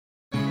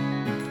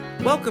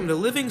Welcome to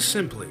Living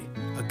Simply,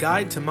 a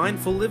guide to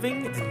mindful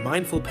living and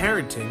mindful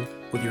parenting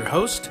with your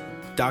host,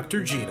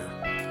 Dr. Gina.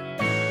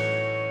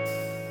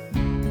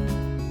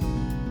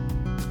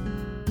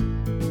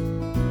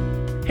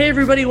 Hey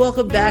everybody,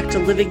 welcome back to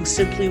Living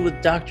Simply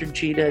with Dr.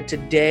 Gina.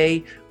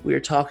 Today we are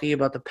talking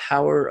about the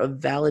power of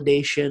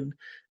validation.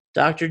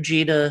 Dr.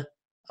 Gina,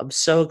 I'm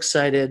so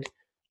excited.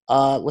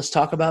 Let's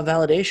talk about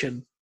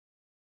validation.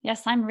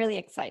 Yes, I'm really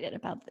excited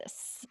about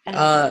this as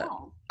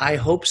well. I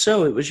hope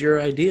so. It was your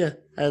idea,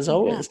 as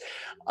always.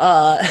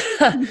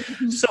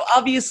 So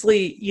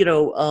obviously,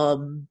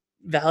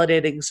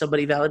 validating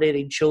somebody,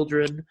 validating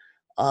children,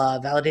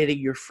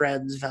 validating your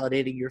friends,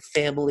 validating your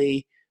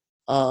family,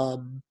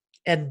 and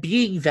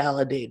being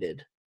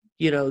validated.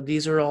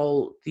 These are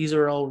all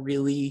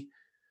really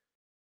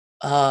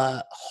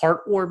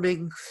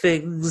heartwarming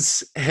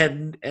things,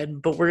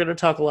 but we're going to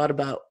talk a lot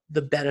about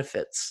the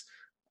benefits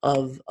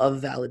of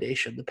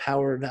validation, the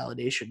power of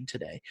validation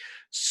today.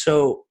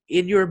 So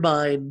in your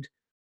mind,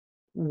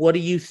 what do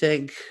you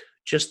think,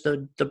 just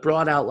the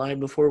broad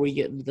outline before we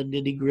get into the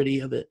nitty gritty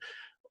of it,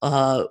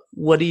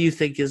 what do you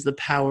think is the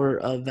power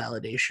of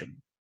validation?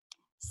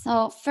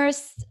 So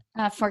first,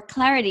 for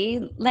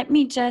clarity, let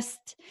me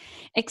just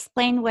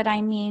explain what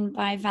I mean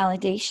by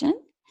validation.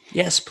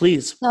 Yes,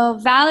 please. So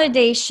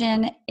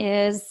validation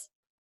is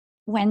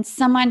when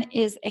someone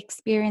is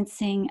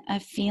experiencing a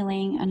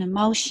feeling, an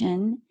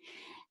emotion.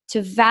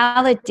 To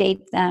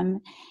validate them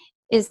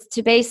is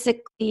to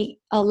basically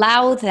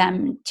allow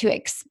them to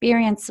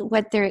experience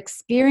what they're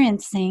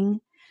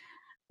experiencing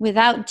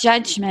without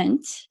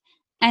judgment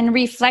and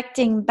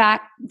reflecting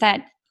back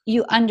that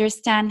you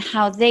understand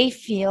how they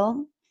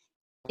feel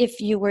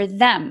if you were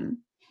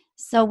them.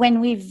 So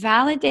when we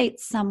validate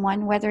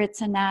someone, whether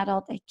it's an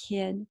adult, a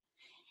kid,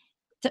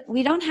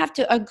 we don't have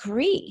to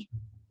agree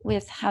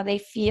with how they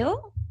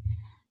feel.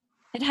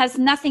 It has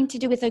nothing to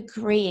do with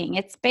agreeing.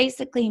 It's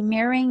basically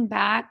mirroring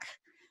back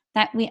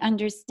that we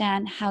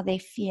understand how they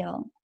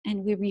feel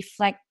and we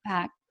reflect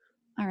back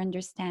our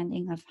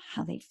understanding of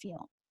how they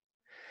feel.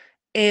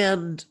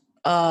 And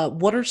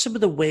what are some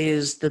of the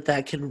ways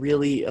that can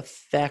really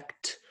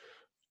affect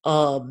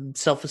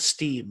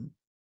self-esteem?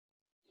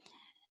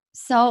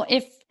 So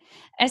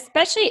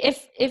especially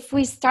if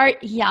we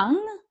start young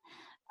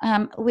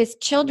with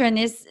children,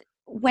 is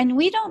when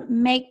we don't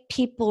make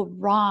people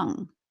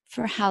wrong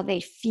for how they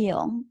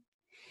feel,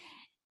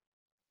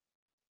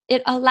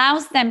 it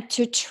allows them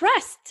to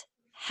trust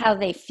how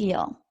they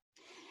feel.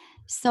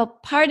 So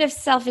part of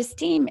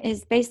self-esteem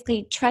is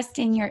basically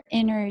trusting your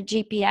inner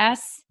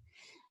GPS,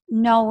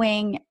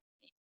 knowing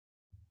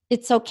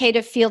it's okay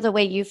to feel the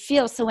way you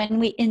feel. So when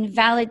we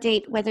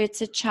invalidate whether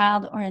it's a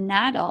child or an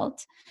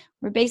adult,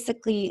 we're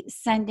basically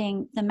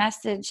sending the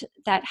message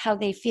that how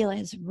they feel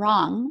is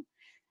wrong.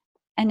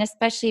 And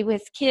especially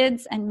with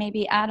kids and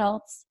maybe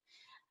adults,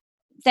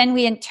 then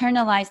we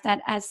internalize that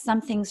as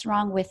something's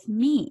wrong with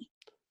me.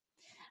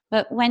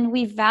 But when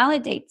we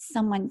validate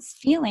someone's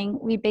feeling,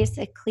 we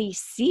basically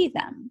see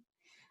them.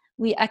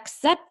 We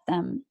accept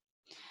them.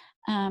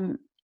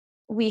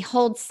 We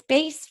hold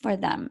space for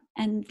them.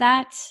 And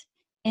that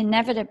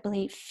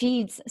inevitably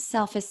feeds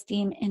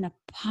self-esteem in a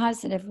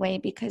positive way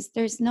because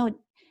there's no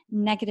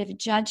negative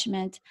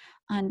judgment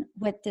on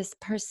what this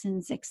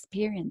person's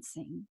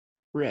experiencing.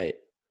 Right.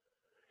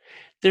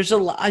 There's a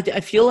lot.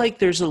 I feel like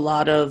there's a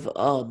lot of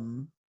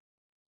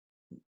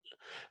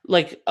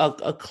like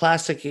a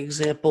classic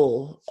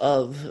example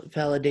of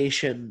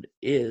validation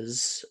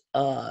is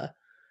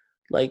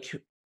like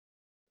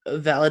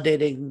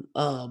validating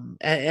and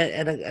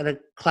a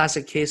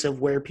classic case of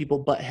where people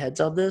butt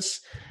heads on this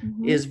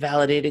is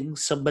validating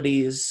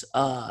somebody's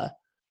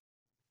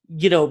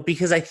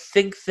because I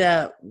think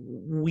that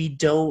we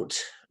don't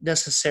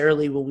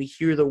necessarily, when we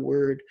hear the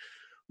word,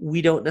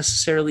 we don't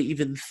necessarily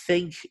even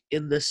think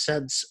in the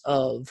sense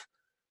of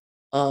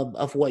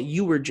what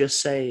you were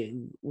just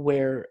saying,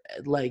 where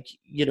like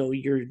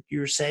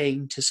you're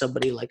saying to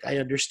somebody like, I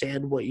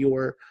understand that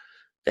you're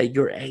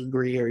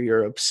angry or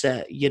you're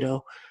upset,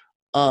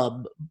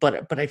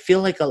 but I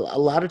feel like a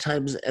lot of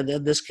times, and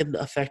then this can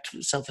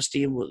affect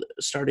self-esteem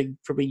starting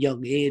from a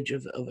young age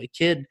of a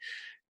kid,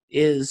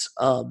 is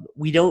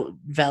we don't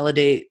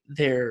validate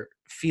their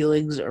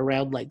feelings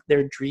around like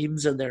their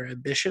dreams and their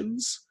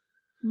ambitions,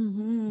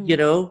 and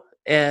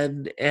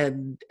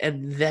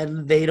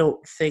then they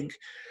don't think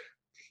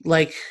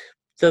like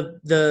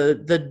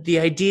the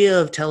idea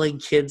of telling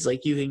kids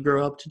like you can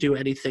grow up to do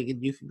anything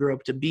and you can grow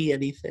up to be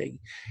anything,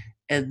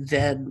 and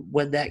then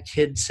when that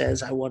kid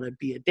says, I want to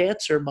be a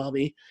dancer,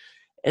 mommy,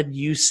 and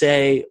you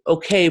say,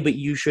 okay, but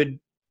you should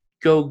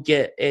go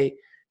get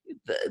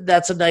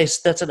that's a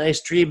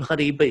nice dream,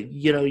 honey, but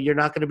you're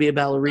not going to be a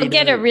ballerina.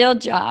 Get a real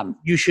job.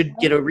 You should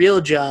get a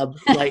real job.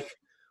 Like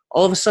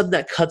all of a sudden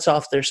that cuts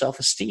off their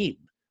self-esteem.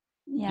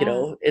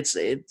 Yeah.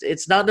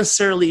 It's not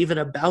necessarily even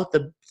about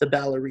the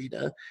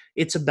ballerina.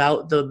 It's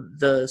about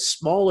the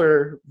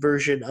smaller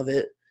version of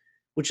it,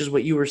 which is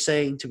what you were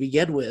saying to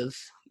begin with.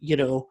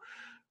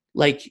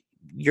 Like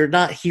you're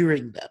not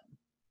hearing them.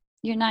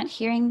 you're not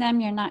hearing them,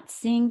 you're not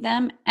seeing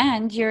them,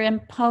 and you're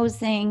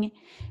imposing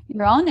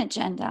your own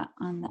agenda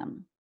on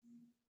them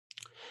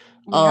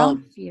and your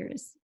own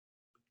fears.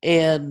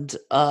 And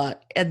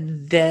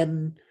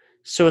then,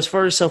 so as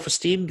far as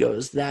self-esteem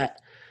goes,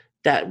 that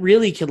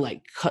really can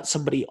like cut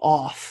somebody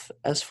off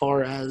as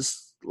far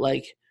as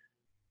like,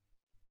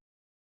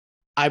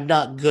 I'm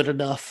not good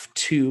enough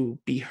to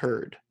be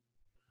heard.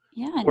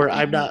 Yeah. Or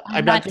I'm not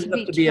good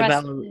enough to be a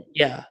valid.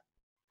 Yeah.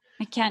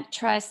 I can't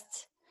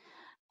trust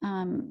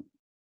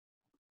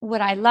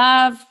what I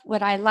love,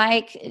 what I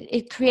like.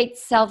 It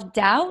creates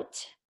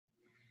self-doubt.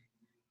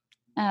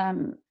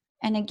 And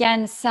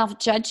again,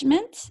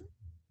 self-judgment.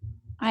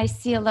 I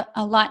see a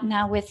lot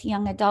now with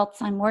young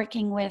adults I'm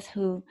working with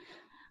who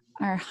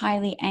are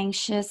highly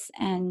anxious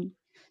and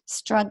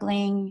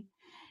struggling.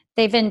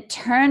 They've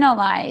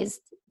internalized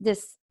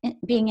this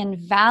being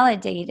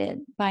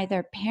invalidated by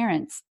their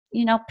parents.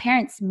 You know,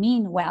 parents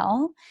mean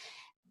well,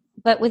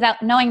 but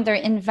without knowing they're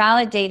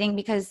invalidating,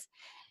 because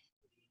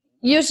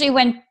usually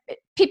when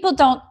people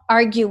don't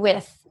argue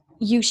with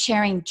you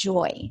sharing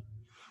joy,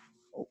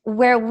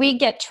 where we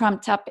get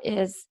trumped up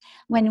is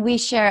when we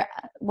share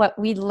what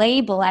we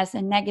label as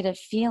a negative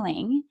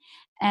feeling,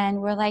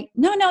 and we're like,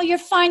 no, you're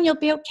fine, you'll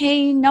be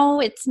okay, no,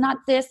 it's not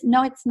this,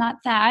 no, it's not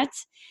that.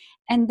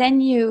 And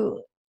then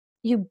you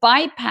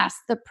bypass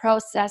the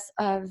process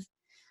of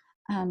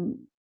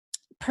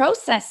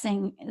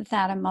processing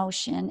that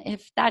emotion.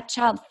 If that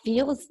child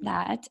feels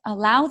that,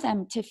 allow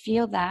them to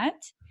feel that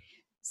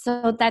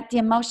so that the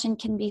emotion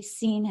can be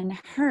seen and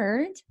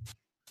heard.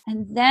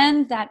 And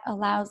then that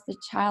allows the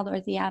child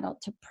or the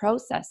adult to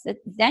process it.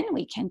 Then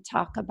we can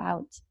talk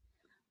about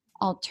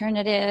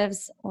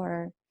alternatives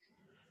or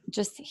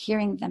just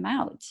hearing them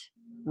out.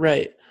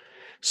 Right.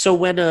 So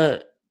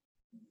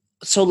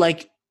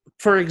like,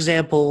 for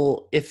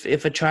example, if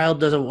a child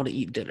doesn't want to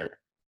eat dinner,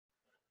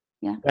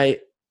 yeah, right,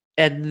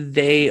 and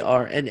they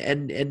are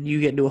and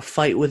you get into a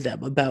fight with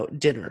them about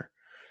dinner,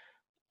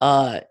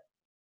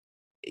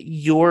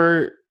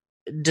 you're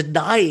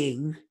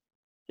denying.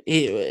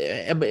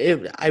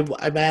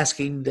 I'm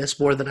asking this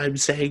more than I'm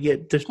saying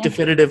it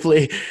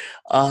definitively,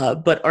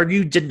 but are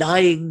you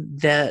denying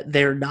that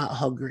they're not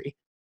hungry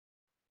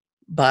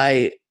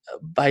by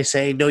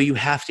saying, no, you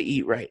have to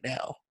eat right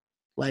now?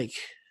 Like,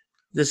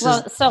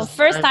 so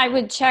first I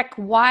would check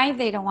why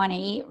they don't want to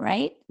eat,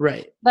 right?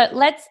 Right. But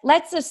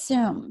let's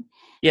assume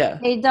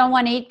they don't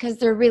want to eat because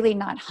they're really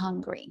not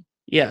hungry.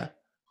 Yeah.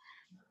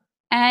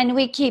 And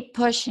we keep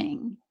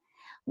pushing.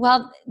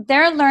 Well,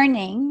 they're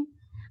learning,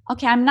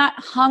 okay, I'm not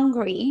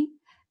hungry,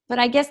 but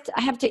I guess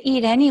I have to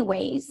eat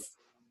anyways.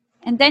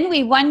 And then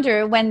we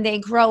wonder when they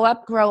grow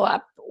up,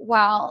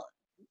 while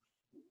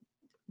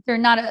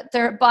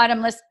they're a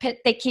bottomless pit,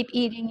 they keep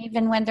eating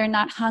even when they're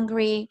not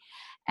hungry.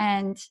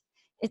 And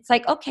it's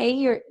like, okay,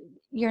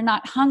 you're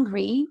not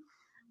hungry.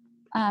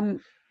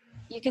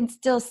 You can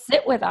still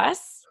sit with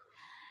us.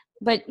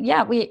 But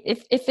yeah,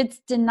 if it's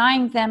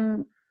denying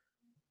them,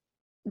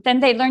 then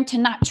they learn to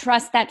not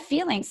trust that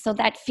feeling. So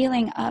that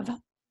feeling of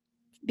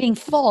being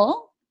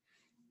full,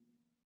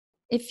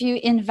 if you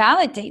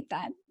invalidate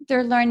that,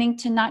 they're learning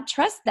to not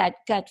trust that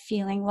gut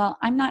feeling. Well,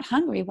 I'm not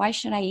hungry. Why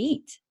should I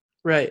eat?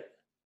 Right.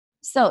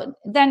 So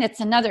then it's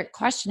another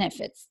question. If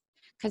it's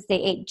because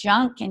they ate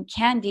junk and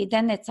candy,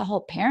 then it's a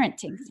whole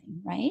parenting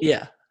thing, right?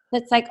 Yeah.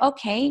 It's like,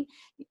 okay,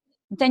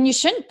 then you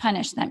shouldn't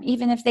punish them.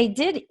 Even if they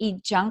did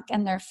eat junk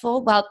and they're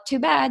full, well, too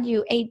bad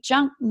you ate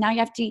junk. Now you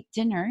have to eat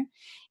dinner.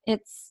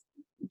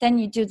 Then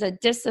you do the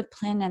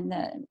discipline and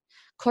the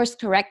course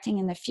correcting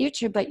in the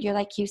future, but you're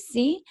like, you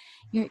see,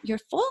 you're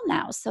full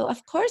now. So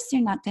of course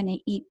you're not going to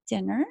eat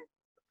dinner,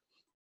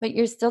 but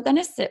you're still going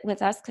to sit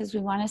with us because we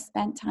want to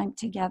spend time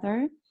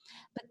together.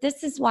 But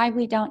this is why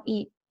we don't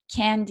eat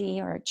candy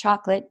or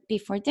chocolate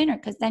before dinner,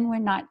 because then we're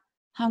not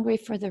hungry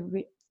for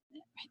the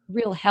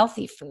real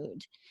healthy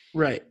food.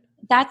 Right.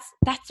 That's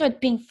what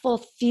being full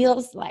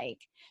feels like.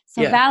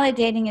 So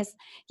validating is,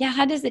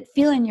 how does it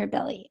feel in your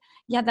belly?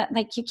 Yeah, that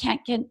like you can't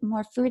get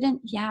more food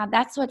in. Yeah,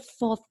 that's what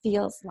full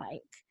feels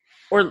like.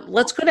 Or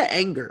let's go to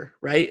anger,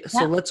 right?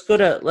 So let's go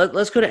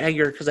to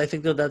anger, because I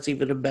think that's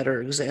even a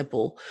better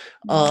example.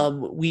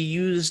 We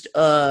used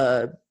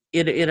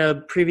in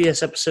a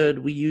previous episode,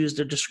 we used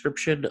a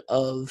description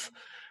of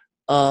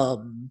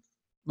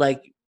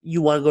like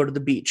you want to go to the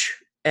beach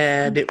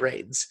and it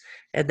rains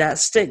and that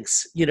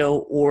stinks,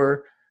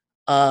 or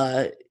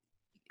I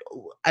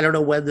don't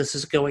know when this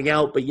is going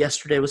out, but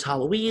yesterday was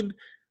Halloween.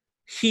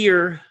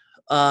 Here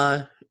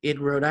in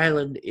Rhode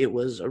Island, it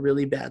was a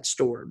really bad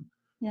storm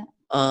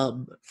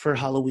for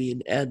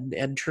Halloween,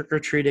 and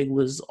trick-or-treating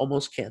was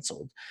almost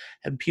canceled.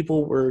 And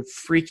people were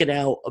freaking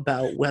out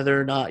about whether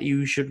or not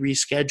you should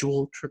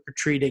reschedule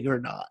trick-or-treating or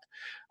not.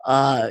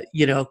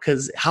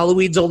 Because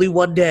Halloween's only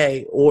one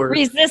day, or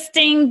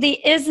resisting the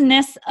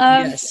isness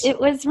of it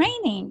was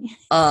raining.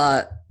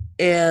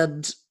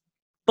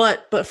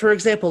 But for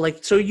example,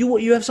 like, so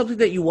you have something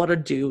that you want to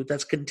do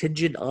that's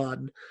contingent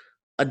on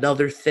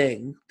another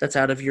thing that's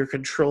out of your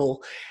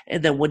control,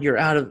 and then when you're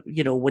out of,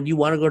 when you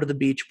want to go to the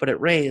beach but it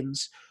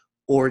rains,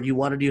 or you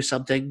want to do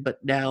something, but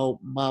now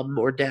mom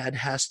or dad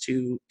has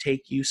to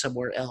take you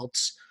somewhere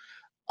else,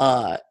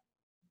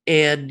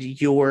 and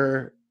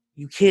you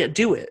can't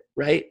do it,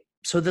 right?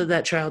 So then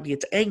that child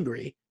gets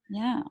angry.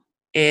 Yeah.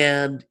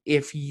 And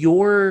if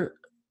your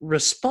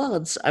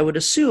response, I would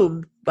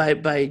assume, by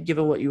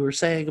given what you were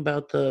saying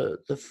about the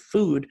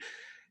food,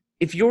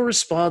 if your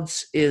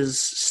response is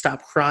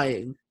stop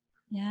crying,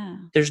 Yeah.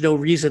 there's no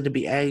reason to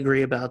be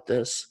angry about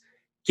this.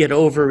 Get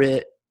over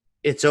it.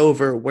 It's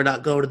over. We're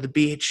not going to the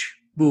beach.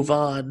 Move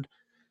on.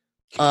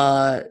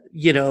 Then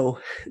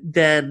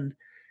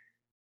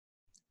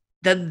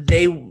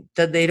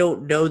they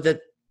don't know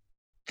that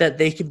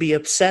they can be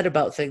upset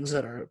about things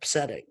that are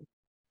upsetting.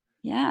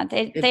 Yeah.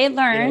 They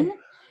learn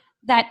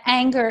that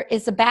anger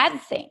is a bad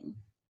thing.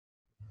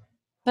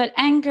 But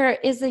anger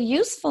is a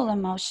useful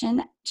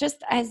emotion,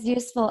 just as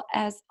useful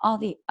as all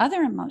the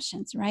other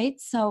emotions, right?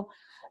 So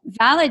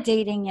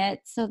validating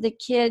it, so the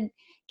kid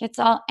gets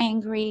all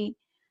angry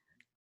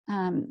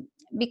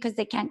because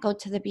they can't go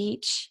to the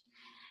beach.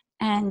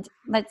 And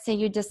let's say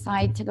you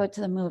decide to go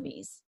to the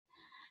movies.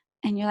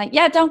 And you're like,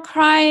 yeah, don't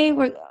cry.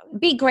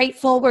 Be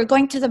grateful. We're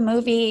going to the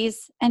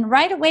movies. And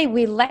right away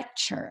we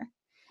lecture.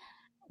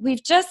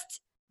 We've just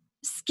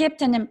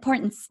skipped an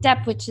important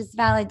step, which is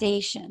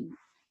validation.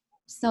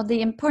 So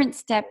the important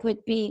step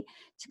would be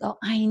to go,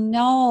 I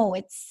know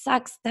it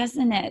sucks,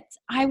 doesn't it?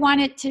 I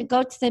wanted to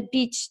go to the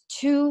beach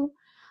too.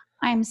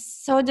 I'm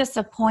so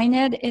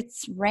disappointed.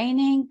 It's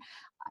raining.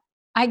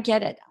 I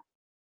get it.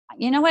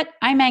 You know what?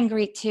 I'm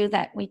angry too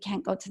that we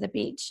can't go to the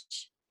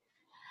beach.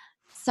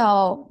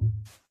 So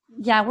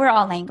yeah, we're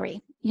all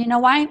angry. You know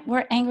why?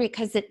 We're angry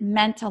because it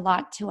meant a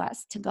lot to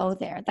us to go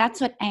there. That's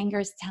what anger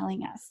is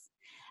telling us,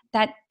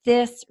 that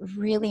this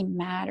really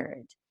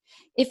mattered.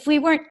 If we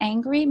weren't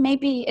angry,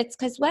 maybe it's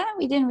because, well,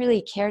 we didn't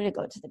really care to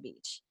go to the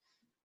beach.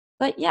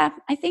 But yeah,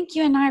 I think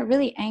you and I are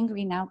really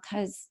angry now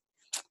because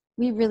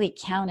we really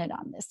counted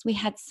on this. We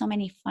had so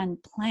many fun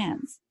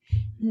plans.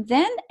 And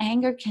then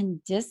anger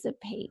can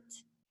dissipate,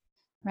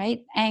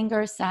 right?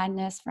 Anger,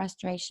 sadness,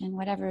 frustration,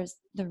 whatever is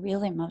the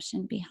real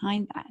emotion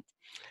behind that.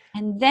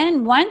 And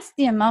then once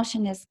the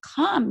emotion is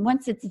calm,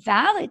 once it's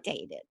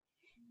validated,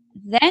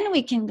 then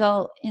we can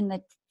go in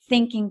the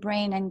thinking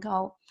brain and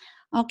go,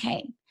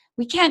 okay,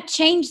 we can't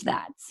change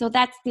that. So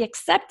that's the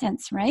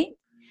acceptance, right?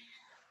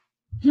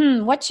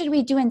 What should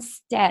we do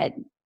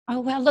instead? Oh,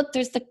 well, look,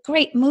 there's the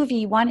great movie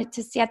you wanted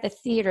to see at the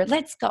theater.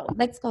 Let's go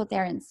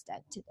there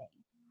instead today.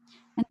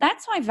 And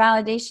that's why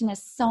validation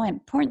is so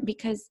important,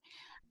 because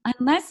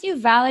unless you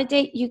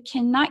validate, you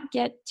cannot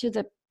get to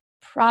the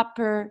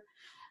proper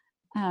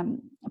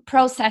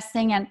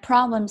processing and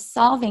problem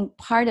solving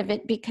part of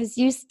it, because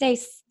you stay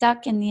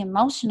stuck in the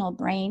emotional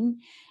brain.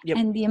 Yep.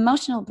 And the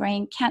emotional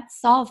brain can't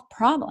solve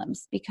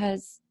problems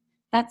because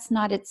that's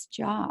not its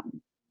job.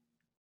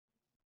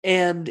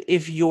 And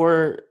if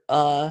you're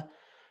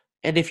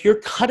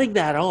cutting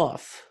that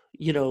off,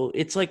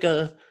 it's like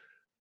a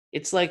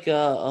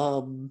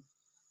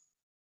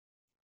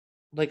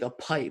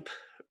pipe,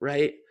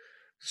 right?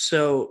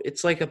 So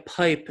it's like a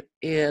pipe,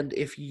 and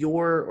if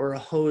or a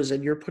hose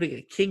and you're putting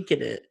a kink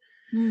in it,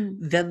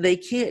 then they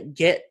can't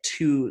get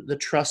to the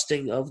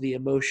trusting of the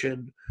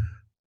emotion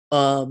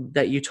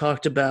that you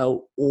talked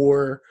about,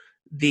 or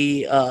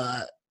the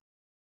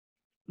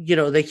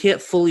they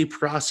can't fully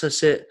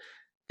process it.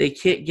 They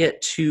can't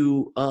get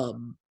to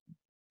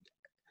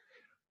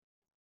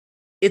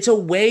it's a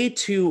way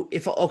to,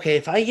 if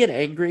I get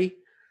angry,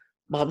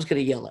 mom's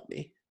gonna yell at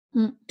me,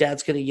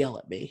 dad's gonna yell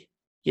at me.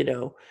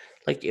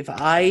 Like if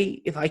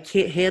I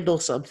can't handle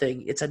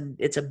something, it's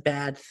a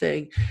bad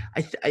thing.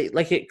 I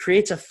like, it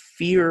creates a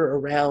fear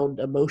around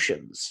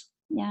emotions.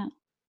 Yeah.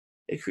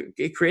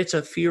 It creates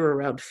a fear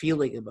around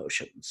feeling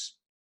emotions,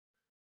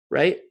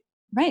 right?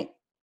 Right.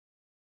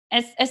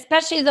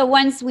 Especially the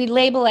ones we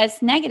label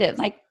as negative.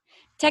 Like,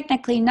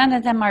 technically, none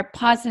of them are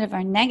positive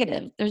or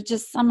negative. There's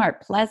just some are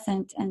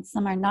pleasant and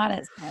some are not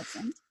as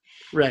pleasant.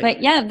 Right.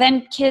 But yeah,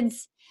 then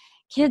kids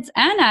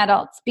and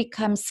adults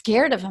become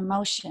scared of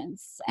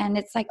emotions, and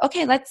it's like,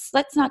 okay, let's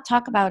not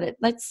talk about it.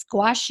 Let's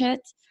squash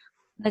it.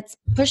 Let's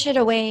push it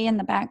away in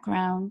the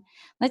background.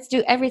 Let's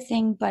do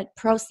everything but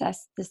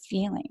process this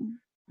feeling,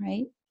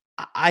 right?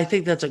 I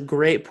think that's a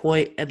great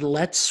point, and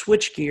let's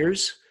switch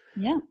gears.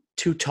 Yeah.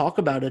 To talk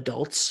about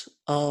adults,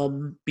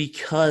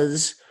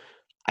 because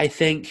I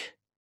think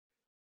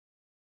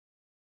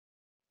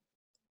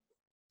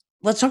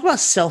let's talk about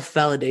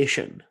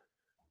self-validation.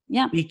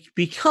 Yeah.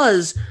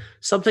 Because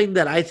something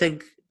that I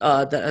think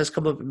that has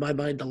come up in my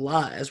mind a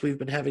lot as we've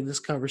been having this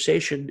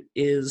conversation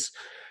is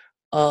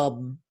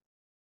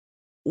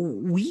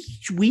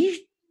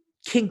we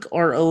kink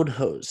our own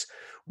hose.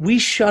 We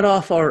shut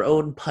off our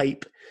own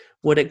pipe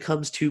when it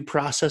comes to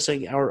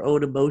processing our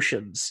own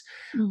emotions.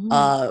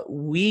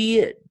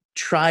 We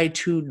try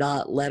to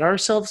not let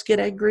ourselves get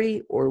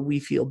angry, or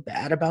we feel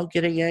bad about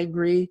getting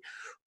angry,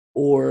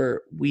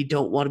 or we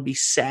don't want to be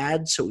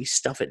sad, so we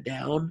stuff it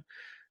down,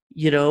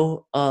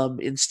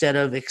 instead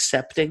of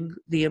accepting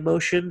the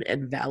emotion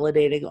and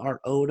validating our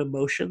own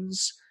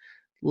emotions.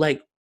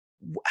 Like,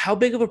 how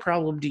big of a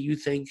problem do you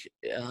think,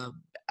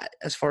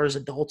 as far as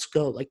adults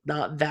go, like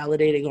not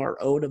validating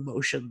our own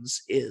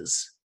emotions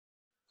is?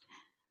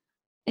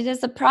 It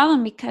is a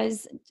problem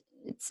because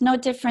it's no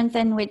different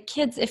than with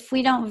kids. If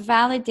we don't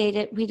validate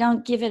it, we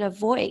don't give it a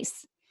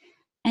voice.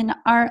 And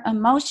our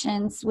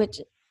emotions,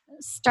 which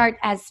start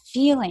as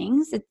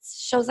feelings, it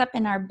shows up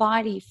in our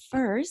body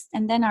first,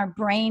 and then our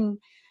brain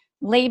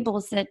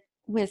labels it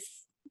with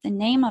the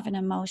name of an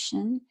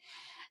emotion.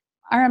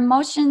 Our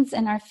emotions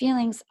and our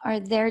feelings are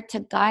there to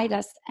guide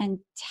us and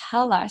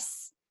tell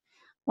us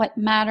what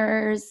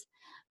matters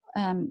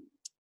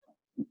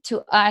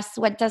to us,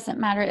 what doesn't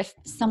matter, if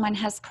someone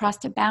has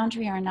crossed a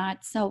boundary or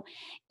not. So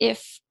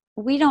if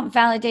we don't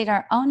validate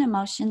our own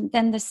emotion,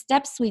 then the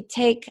steps we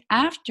take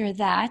after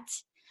that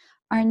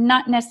are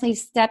not necessarily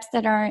steps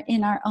that are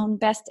in our own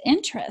best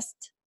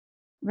interest,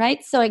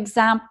 right? So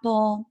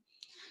example,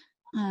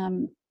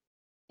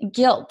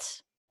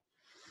 guilt.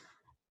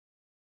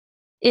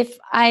 If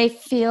I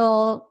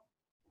feel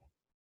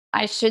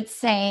I should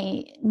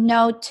say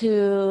no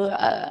to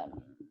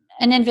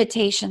an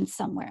invitation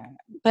somewhere,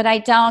 but I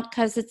don't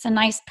because it's a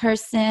nice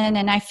person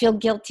and I feel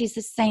guilty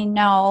to say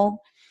no,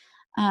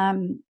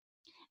 I'm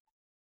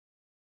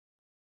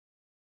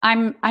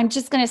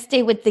just going to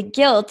stay with the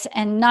guilt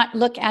and not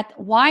look at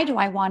why do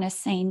I want to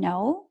say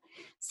no.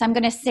 So I'm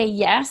going to say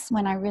yes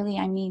when I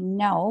mean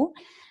no.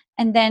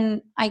 And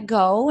then I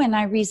go and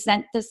I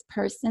resent this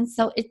person.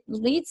 So it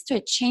leads to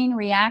a chain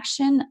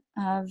reaction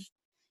of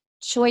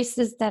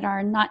choices that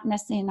are not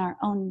necessarily in our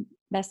own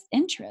best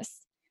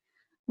interest.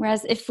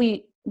 Whereas if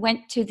we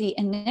went to the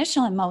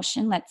initial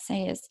emotion, let's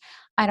say is,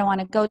 I don't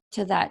want to go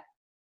to that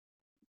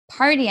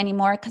party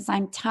anymore because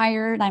I'm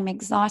tired, I'm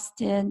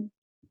exhausted.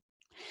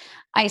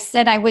 I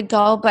said I would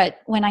go, but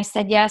when I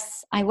said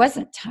yes, I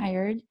wasn't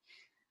tired.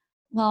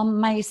 Well,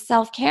 my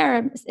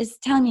self-care is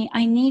telling me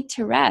I need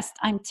to rest.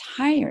 I'm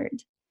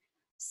tired.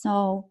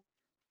 So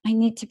I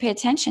need to pay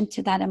attention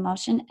to that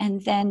emotion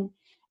and then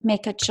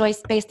make a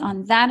choice based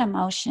on that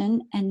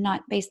emotion and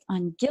not based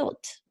on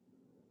guilt.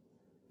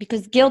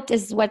 Because guilt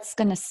is what's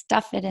going to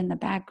stuff it in the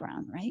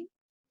background, right?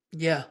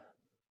 Yeah.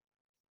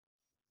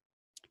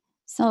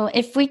 So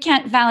if we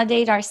can't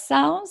validate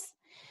ourselves,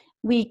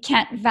 we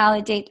can't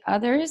validate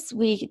others.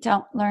 We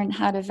don't learn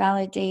how to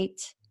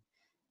validate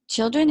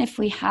children. If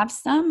we have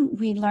some,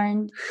 we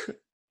learn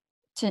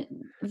to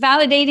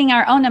validating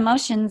our own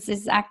emotions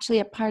is actually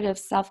a part of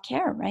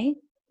self-care, right?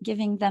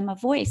 Giving them a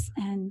voice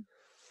and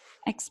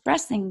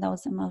expressing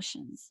those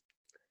emotions.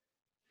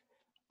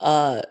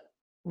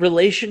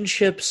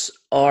 Relationships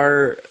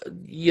are,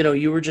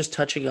 you were just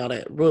touching on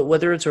it,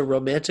 whether it's a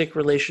romantic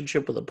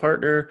relationship with a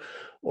partner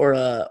or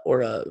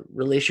a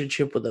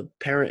relationship with a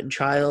parent and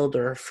child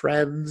or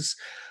friends,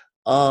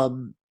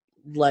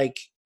 like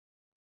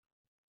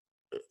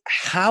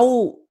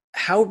how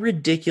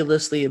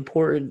ridiculously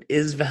important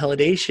is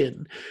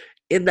validation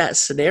in that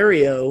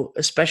scenario,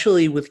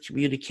 especially with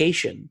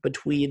communication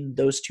between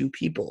those two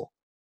people?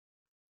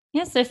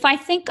 Yes, if I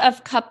think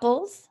of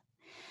couples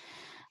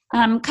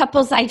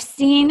I've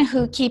seen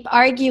who keep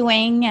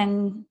arguing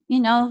and,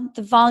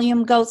 the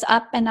volume goes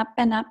up and up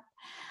and up.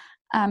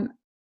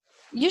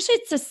 Usually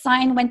it's a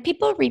sign when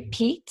people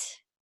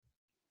repeat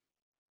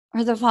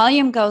or the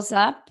volume goes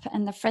up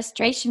and the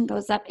frustration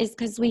goes up is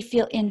because we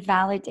feel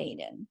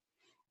invalidated.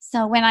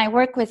 So when I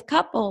work with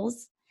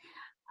couples,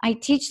 I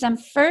teach them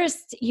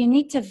first, you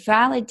need to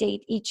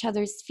validate each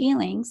other's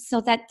feelings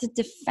so that the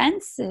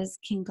defenses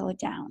can go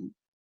down.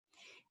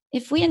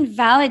 If we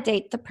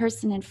invalidate the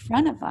person in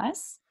front of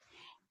us,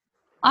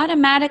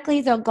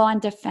 automatically they'll go on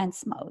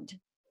defense mode.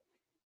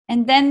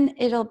 And then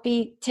it'll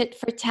be tit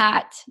for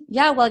tat.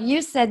 Yeah, well,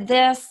 you said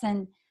this,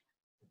 and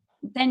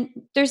then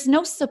there's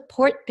no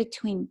support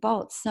between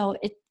both. So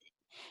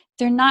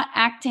they're not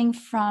acting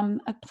from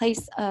a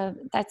place of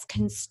that's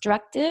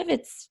constructive.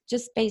 It's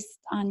just based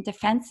on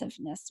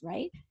defensiveness,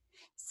 right?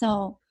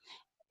 So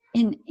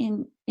it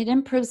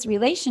improves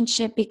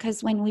relationship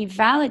because when we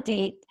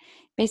validate,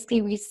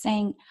 basically we're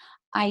saying,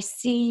 I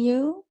see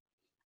you,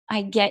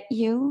 I get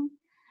you.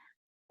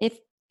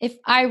 If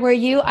I were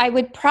you, I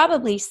would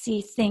probably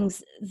see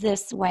things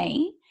this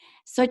way.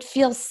 So it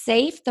feels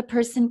safe. The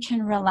person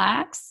can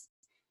relax,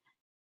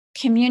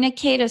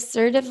 communicate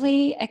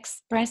assertively,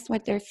 express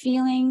what they're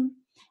feeling,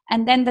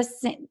 and then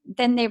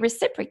they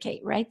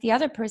reciprocate, right? The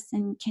other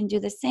person can do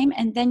the same,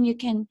 and then you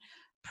can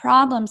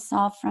problem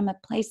solve from a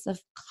place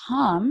of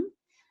calm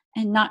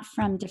and not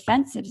from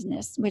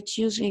defensiveness, which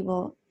usually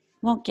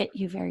won't get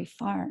you very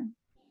far.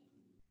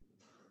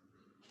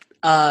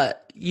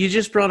 You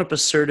just brought up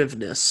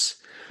assertiveness.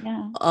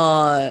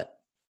 Yeah.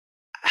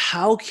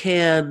 How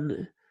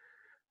can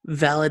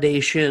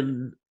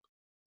validating,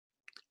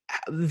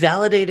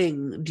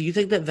 do you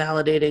think that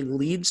validating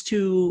leads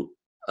to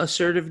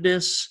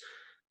assertiveness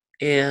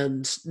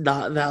and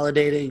not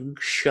validating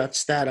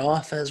shuts that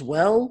off as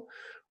well?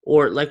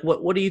 Or like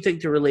what do you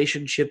think the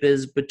relationship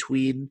is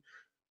between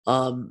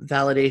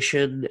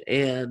validation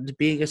and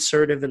being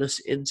assertive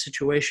in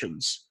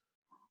situations?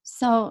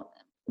 So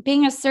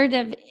being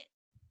assertive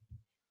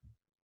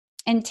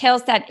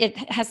entails that it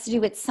has to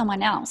do with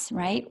someone else,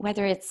 right?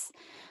 Whether it's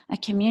a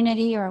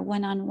community or a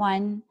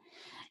one-on-one.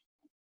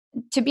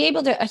 To be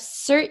able to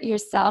assert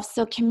yourself,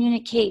 so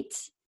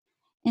communicate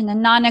in a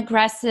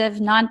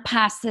non-aggressive,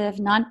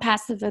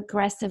 non-passive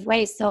aggressive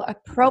way. So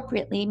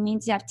appropriately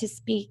means you have to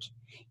speak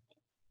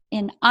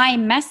in I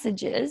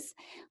messages,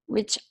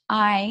 which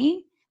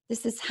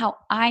this is how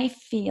I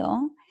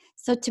feel.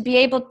 So to be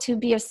able to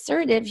be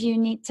assertive, you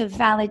need to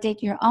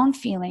validate your own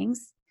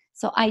feelings.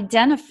 So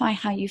identify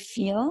how you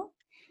feel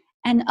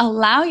and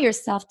allow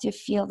yourself to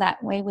feel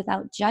that way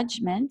without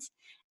judgment,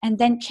 and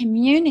then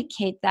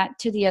communicate that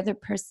to the other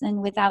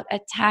person without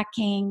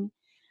attacking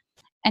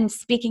and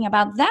speaking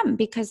about them,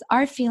 because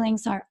our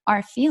feelings are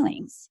our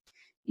feelings.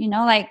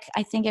 Like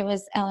I think it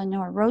was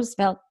Eleanor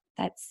Roosevelt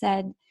that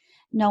said,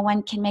 no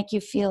one can make you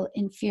feel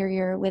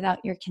inferior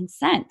without your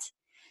consent.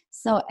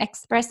 So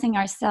expressing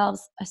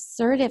ourselves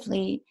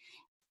assertively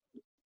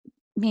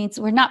means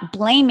we're not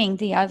blaming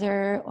the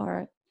other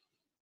or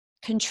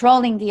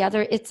controlling the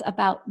other. It's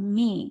about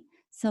me.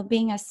 So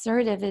being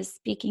assertive is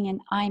speaking in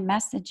I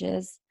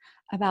messages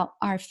about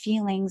our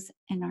feelings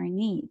and our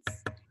needs.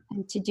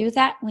 And to do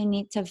that, we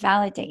need to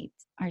validate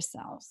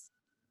ourselves.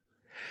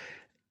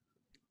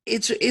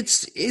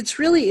 It's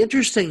really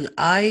interesting.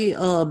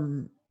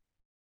 The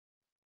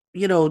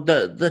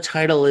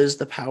title is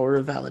The Power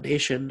of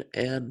Validation,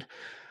 and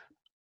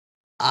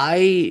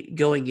I,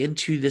 going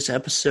into this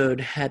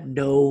episode, had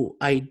no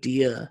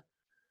idea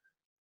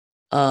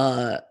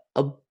of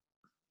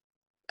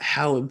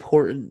how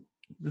important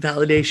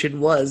validation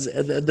was,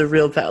 and the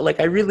real power. Like,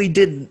 I really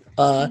didn't,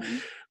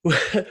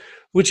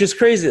 which is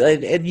crazy.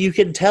 And you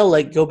can tell,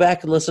 like, go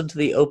back and listen to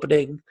the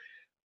opening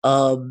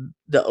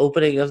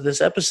of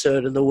this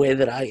episode, and the way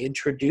that I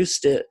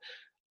introduced it.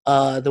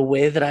 The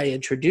way that I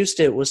introduced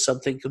it was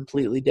something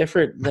completely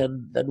different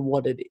than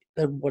what it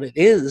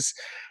is,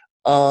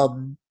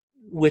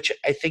 which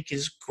I think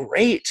is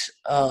great.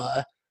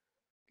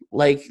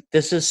 Like,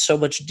 this is so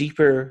much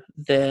deeper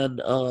than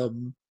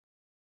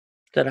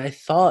I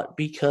thought,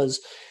 because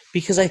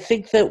I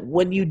think that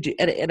when you do,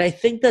 and I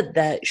think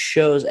that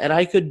shows, and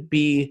I could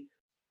be,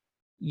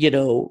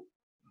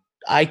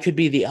 I could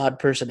be the odd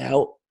person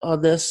out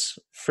on this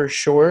for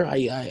sure.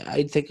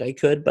 I think I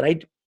could, but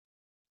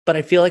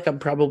I feel like I'm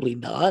probably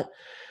not.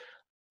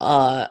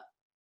 I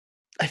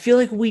feel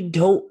like we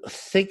don't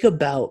think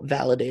about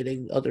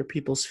validating other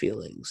people's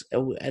feelings,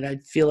 and I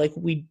feel like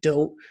we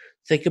don't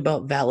think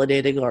about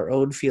validating our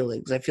own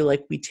feelings. I feel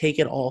like we take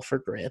it all for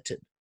granted.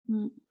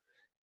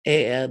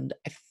 And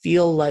I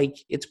feel like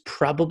it's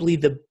probably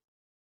the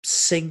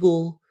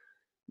single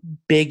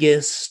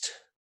biggest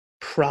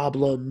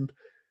problem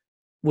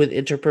with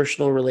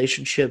interpersonal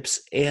relationships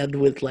and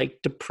with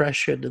like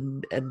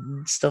depression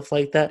and stuff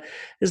like that,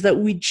 is that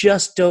we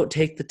just don't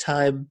take the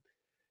time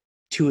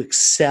to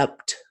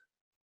accept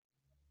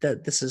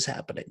that this is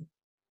happening.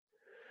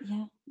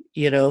 Yeah.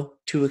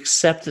 To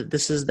accept that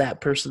this is that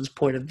person's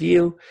point of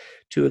view,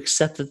 to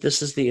accept that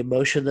this is the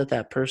emotion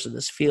that person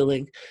is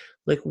feeling.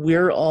 Like,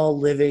 we're all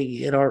living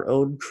in our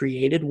own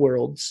created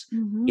worlds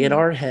in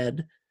our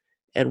head,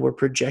 and we're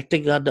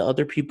projecting onto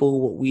other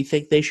people what we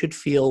think they should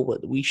feel,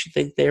 what we should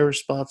think their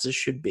responses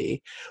should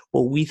be,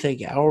 what we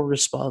think our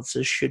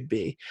responses should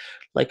be.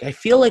 Like, I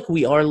feel like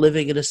we are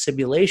living in a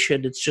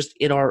simulation. It's just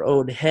in our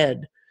own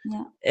head.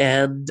 Yeah.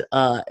 And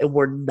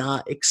we're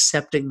not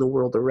accepting the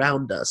world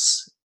around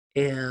us.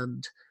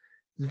 And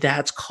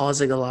that's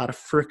causing a lot of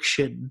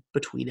friction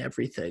between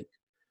everything.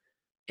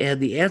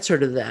 And the answer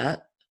to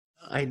that,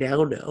 I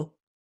now know,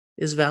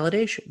 is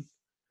validation.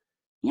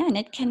 Yeah, and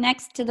it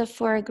connects to the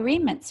 4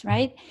 agreements,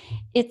 right?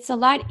 It's a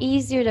lot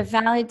easier to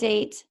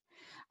validate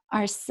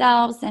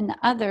ourselves and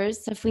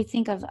others, if we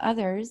think of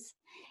others,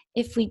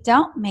 if we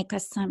don't make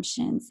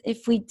assumptions,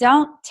 if we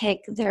don't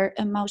take their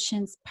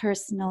emotions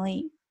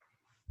personally,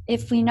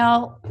 if we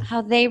know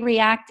how they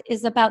react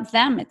is about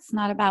them, it's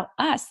not about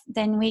us,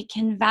 then we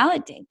can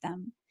validate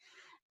them.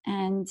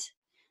 And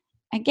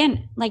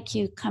again, like,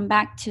 you come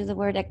back to the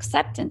word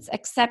acceptance.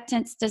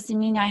 Acceptance doesn't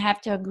mean I have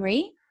to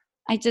agree.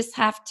 I just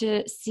have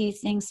to see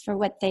things for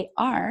what they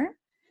are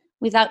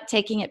without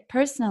taking it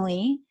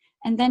personally.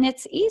 And then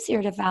it's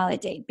easier to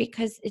validate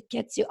because it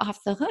gets you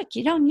off the hook.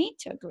 You don't need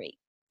to agree.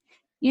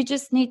 You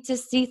just need to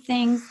see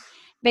things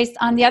based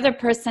on the other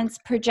person's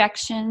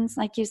projections.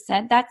 Like you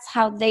said, that's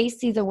how they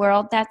see the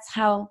world. That's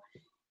how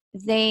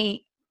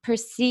they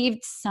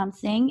perceived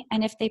something.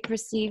 And if they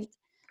perceived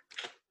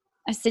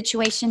a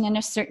situation in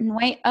a certain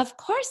way, of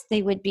course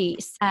they would be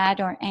sad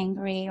or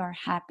angry or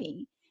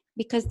happy,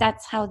 because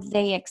that's how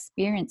they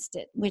experienced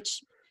it,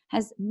 which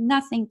has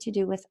nothing to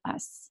do with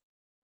us.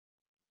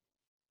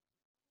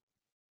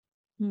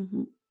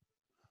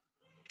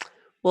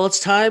 Well,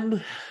 it's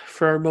time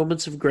for our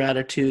moments of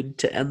gratitude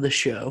to end the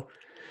show.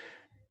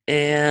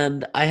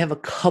 And I have a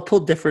couple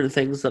different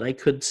things that I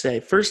could say.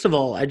 First of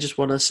all, I just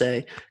want to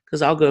say,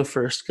 because I'll go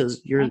first,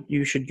 because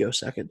you should go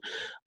second.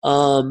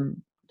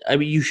 I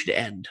mean, you should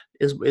end.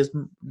 Is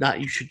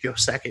not you should go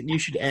second. You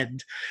should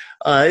end.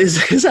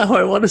 Is how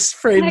I want to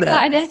frame that.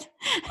 I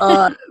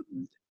got it.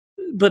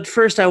 but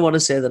first I want to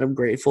say that I'm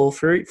grateful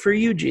for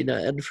you, Gina,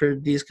 and for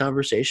these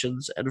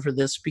conversations and for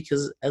this,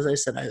 because as I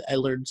said, I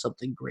learned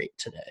something great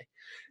today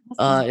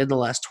in the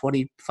last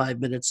 25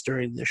 minutes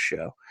during this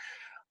show.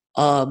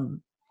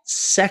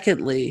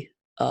 Secondly,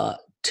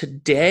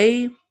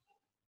 today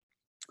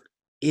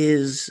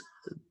is,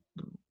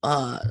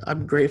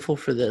 I'm grateful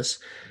for this.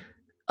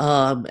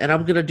 And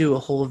I'm going to do a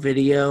whole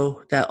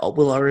video that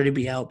will already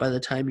be out by the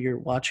time you're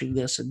watching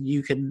this, and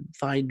you can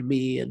find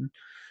me and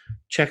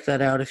check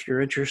that out if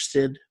you're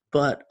interested.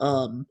 But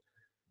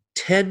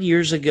 10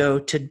 years ago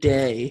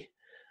today,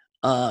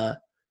 I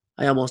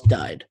almost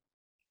died.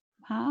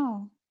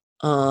 Wow.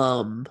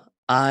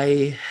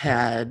 I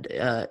had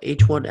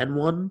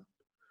H1N1,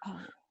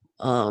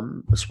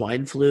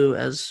 swine flu,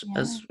 as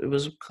it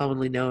was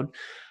commonly known.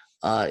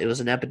 It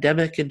was an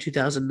epidemic in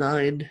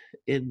 2009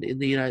 in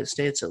the United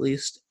States, at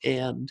least,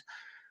 and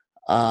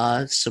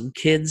some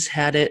kids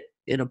had it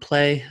in a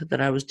play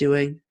that I was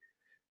doing,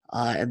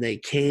 and they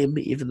came,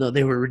 even though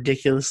they were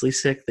ridiculously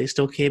sick, they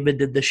still came and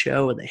did the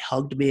show, and they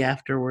hugged me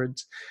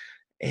afterwards,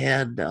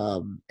 and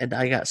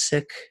I got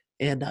sick,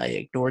 and I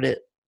ignored it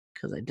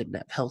because I didn't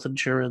have health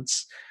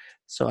insurance,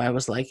 so I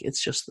was like,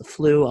 it's just the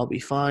flu, I'll be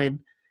fine.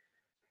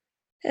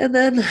 And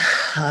then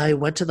I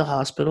went to the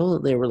hospital,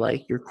 and they were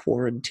like, you're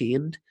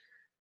quarantined.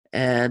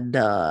 And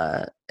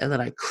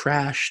then I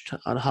crashed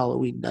on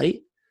Halloween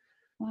night.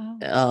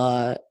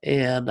 Wow.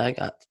 And I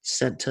got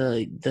sent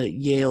to the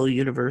Yale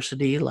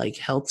University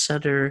health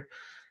center,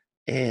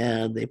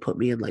 and they put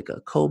me in a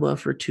coma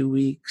for 2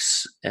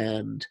 weeks,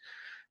 and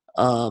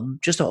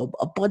just a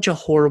bunch of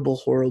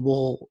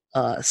horrible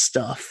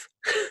stuff.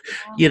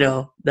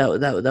 Wow.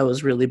 That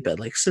was really bad.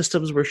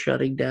 Systems were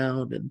shutting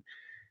down,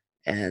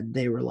 and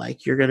they were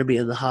like, you're going to be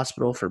in the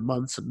hospital for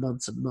months and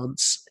months and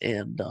months.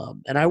 And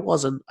I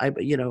wasn't.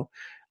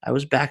 I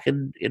was back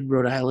in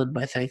Rhode Island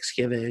by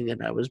Thanksgiving,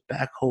 and I was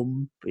back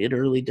home in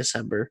early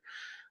December.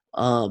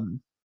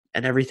 And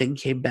everything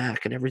came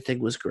back, and everything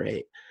was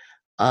great.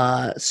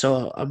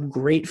 So I'm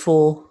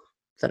grateful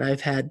that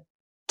I've had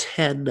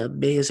 10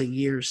 amazing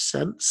years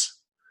since.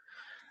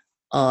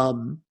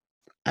 I'm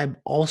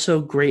also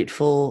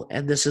grateful,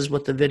 and this is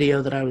what the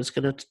video that I was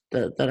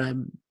that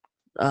I'm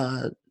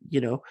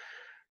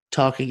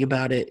talking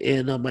about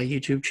it on my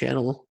YouTube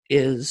channel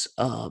is,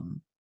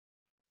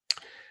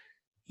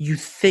 you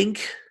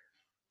think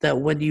that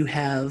when you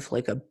have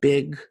a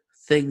big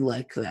thing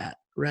like that,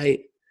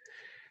 right,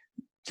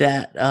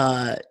 that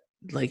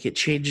it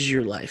changes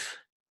your life,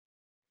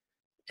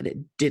 and it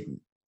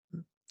didn't.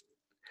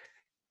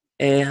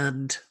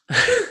 And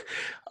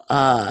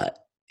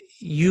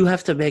you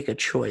have to make a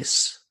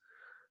choice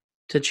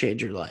to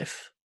change your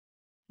life,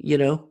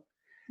 Yeah.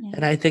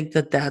 And I think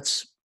that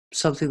that's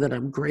something that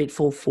I'm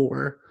grateful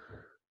for,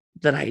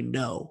 that I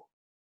know.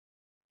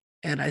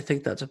 And I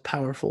think that's a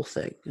powerful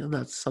thing. And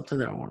that's something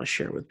that I want to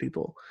share with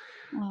people.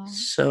 Wow.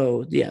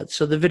 So, yeah.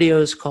 So the video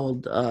is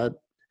called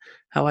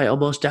How I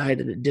Almost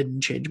Died and It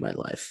Didn't Change My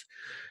Life.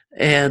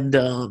 And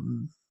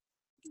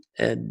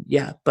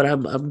yeah, but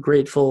I'm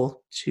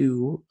grateful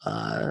to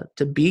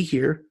be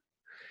here,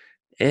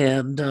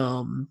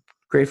 and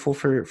grateful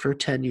for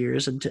 10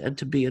 years and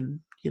to be in,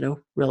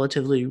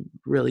 relatively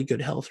really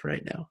good health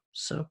right now.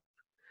 So.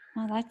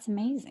 Well, that's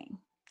amazing.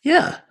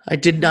 Yeah, I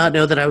did not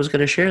know that I was going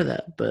to share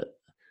that, but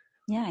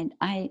yeah,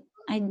 I'd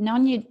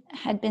known you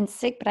had been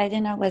sick, but I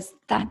didn't know it was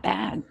that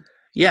bad.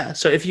 Yeah,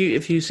 so if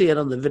you see it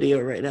on the video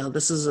right now,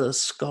 this is a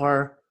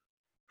scar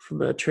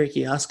from a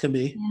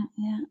tracheostomy.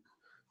 Yeah.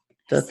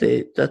 That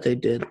they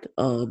did.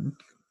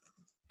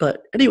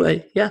 But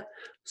anyway, yeah.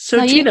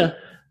 So Gina.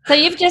 So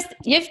you've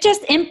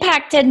just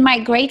impacted my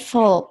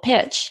grateful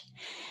pitch.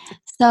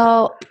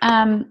 So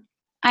I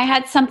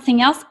had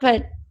something else,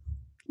 but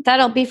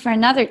that'll be for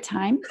another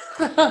time.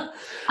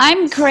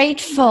 I'm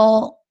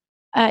grateful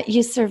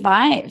you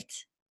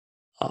survived.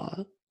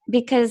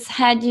 Because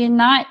had you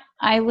not,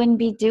 I wouldn't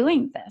be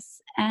doing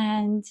this.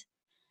 And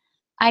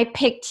I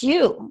picked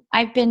you.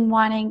 I've been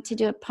wanting to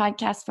do a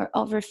podcast for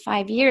over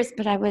 5 years,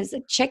 but I was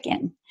a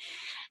chicken.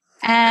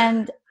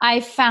 And I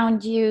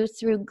found you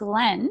through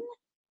Glenn.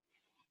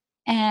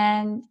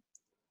 And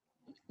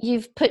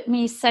you've put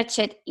me such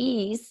at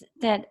ease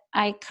that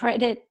I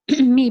credit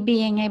me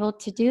being able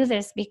to do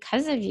this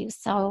because of you.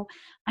 So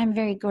I'm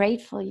very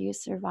grateful you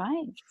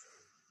survived.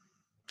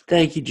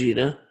 Thank you,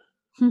 Gina.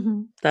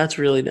 That's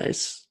really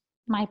nice.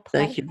 My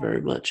pleasure. Thank you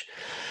very much.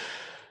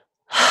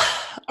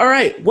 All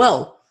right.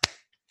 Well,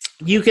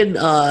 you can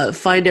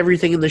find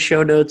everything in the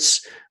show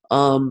notes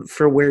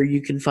for where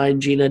you can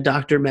find Gina,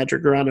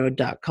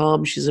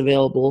 drmadragrano.com. She's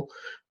available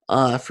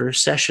for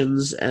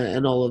sessions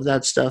and all of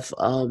that stuff.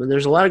 And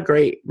there's a lot of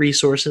great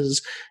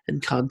resources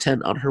and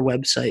content on her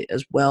website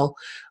as well.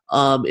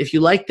 If you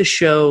like the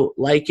show,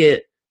 like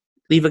it,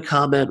 leave a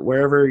comment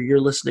wherever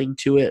you're listening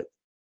to it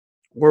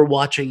or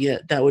watching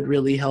it. That would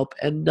really help.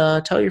 And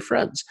tell your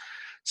friends.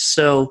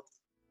 So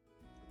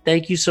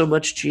thank you so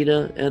much,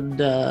 Gina.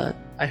 And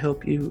I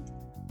hope you,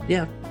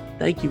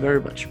 thank you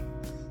very much.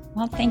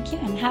 Well, thank you,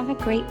 and have a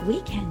great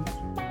weekend.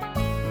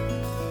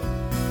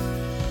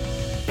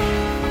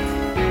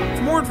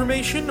 For more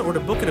information or to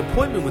book an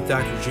appointment with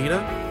Dr.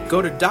 Gina,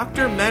 go to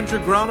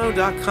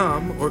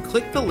drmandragrano.com or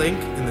click the link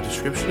in the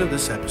description of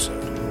this episode.